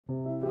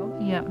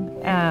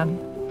Yeah.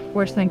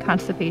 Worsening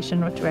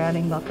constipation, which we're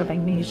adding milk of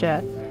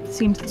magnesia,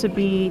 seems to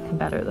be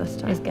better this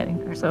time. Is getting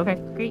her. So, okay,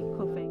 great.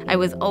 Cool. I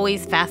was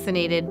always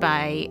fascinated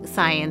by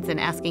science and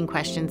asking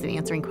questions and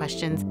answering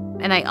questions.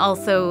 And I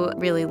also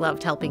really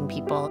loved helping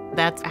people.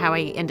 That's how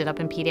I ended up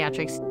in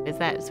pediatrics, is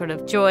that sort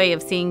of joy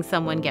of seeing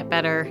someone get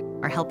better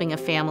or helping a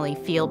family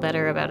feel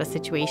better about a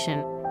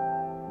situation.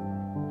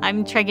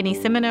 I'm Tregony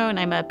Simoneau, and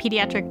I'm a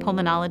pediatric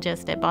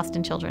pulmonologist at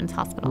Boston Children's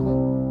Hospital.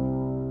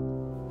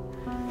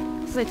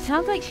 So it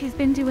sounds like she's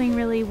been doing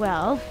really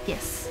well.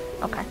 Yes.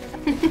 Okay.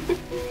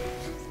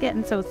 She's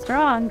getting so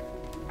strong.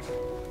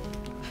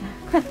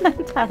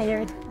 I'm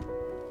tired.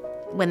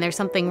 When there's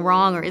something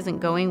wrong or isn't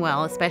going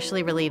well,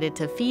 especially related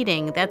to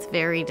feeding, that's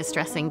very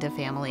distressing to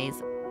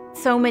families.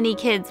 So many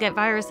kids get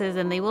viruses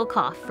and they will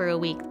cough for a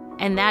week,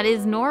 and that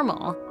is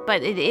normal.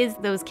 But it is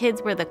those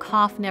kids where the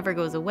cough never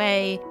goes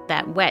away,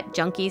 that wet,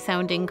 junky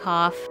sounding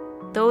cough.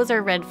 Those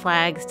are red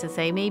flags to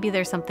say maybe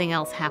there's something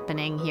else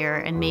happening here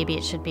and maybe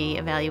it should be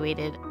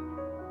evaluated.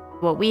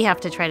 What we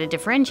have to try to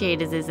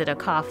differentiate is it a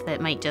cough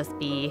that might just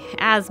be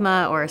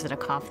asthma, or is it a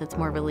cough that's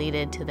more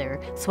related to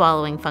their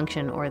swallowing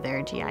function or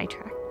their GI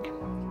tract?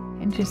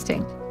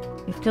 Interesting.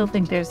 I still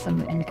think there's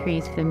some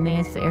increase in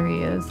these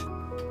areas.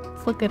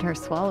 Let's look at her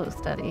swallow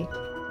study.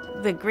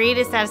 The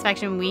greatest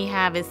satisfaction we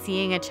have is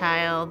seeing a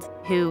child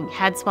who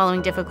had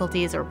swallowing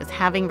difficulties or was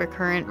having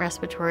recurrent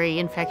respiratory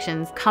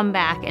infections come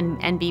back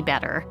and be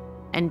better,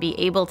 and be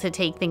able to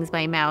take things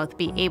by mouth,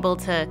 be able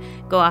to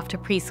go off to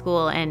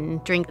preschool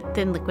and drink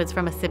thin liquids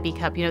from a sippy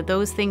cup. You know,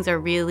 those things are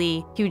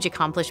really huge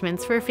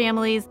accomplishments for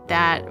families.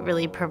 That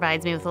really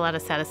provides me with a lot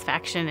of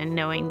satisfaction in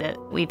knowing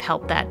that we've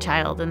helped that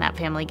child and that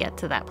family get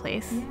to that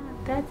place. Yeah,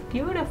 that's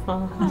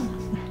beautiful.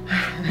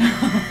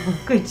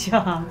 Good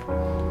job.